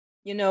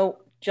You know,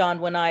 John,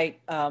 when I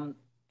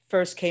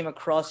first came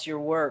across your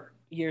work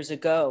years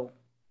ago,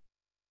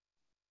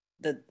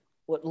 the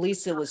what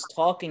Lisa was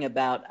talking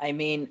about, I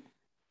mean,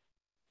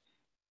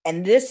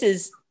 and this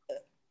is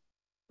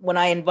when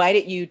I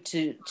invited you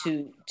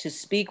to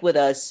speak with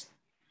us,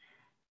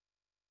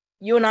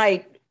 you and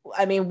I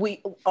mean,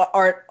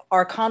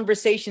 our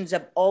conversations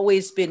have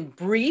always been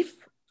brief,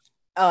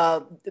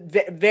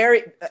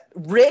 very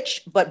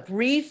rich, but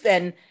brief,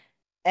 and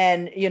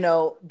you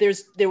know,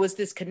 there was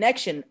this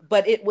connection,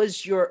 but it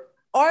was your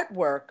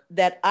artwork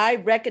that I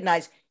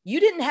recognized. You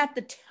didn't have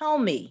to tell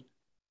me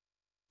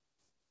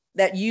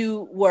that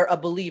you were a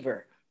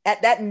believer.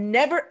 That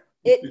never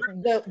it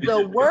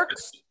the work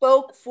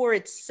spoke for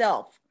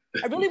itself.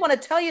 I really want to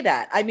tell you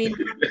that. I mean,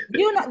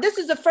 you know, this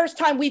is the first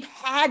time we've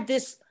had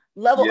this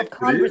level Yes, of it is.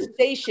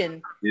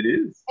 conversation. It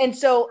is. And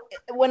so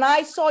when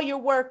I saw your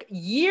work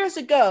years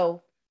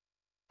ago,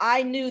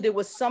 I knew there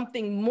was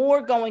something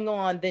more going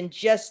on than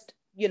just,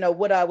 you know,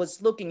 what I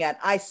was looking at.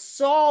 I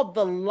saw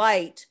the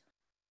light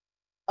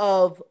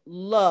of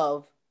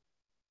love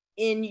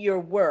in your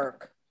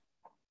work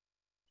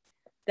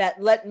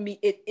that let me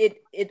it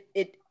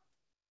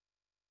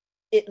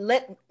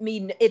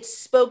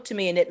spoke to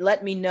me, and it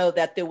let me know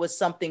that there was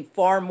something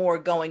far more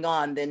going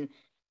on than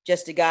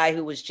just a guy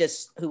who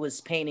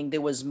was painting.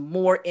 There was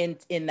more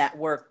in that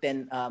work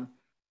than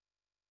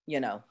you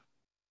know,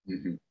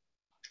 Mhm.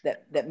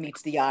 that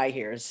meets the eye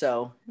here.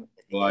 So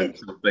Well, I'm it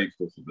so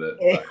thankful for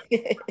that.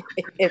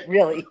 it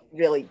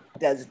really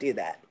does do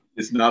that.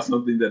 It's not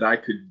something that I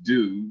could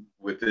do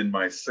within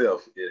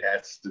myself. It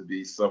has to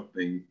be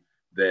something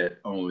that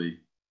only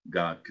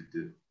God could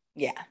do.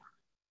 Yeah.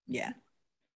 Yeah.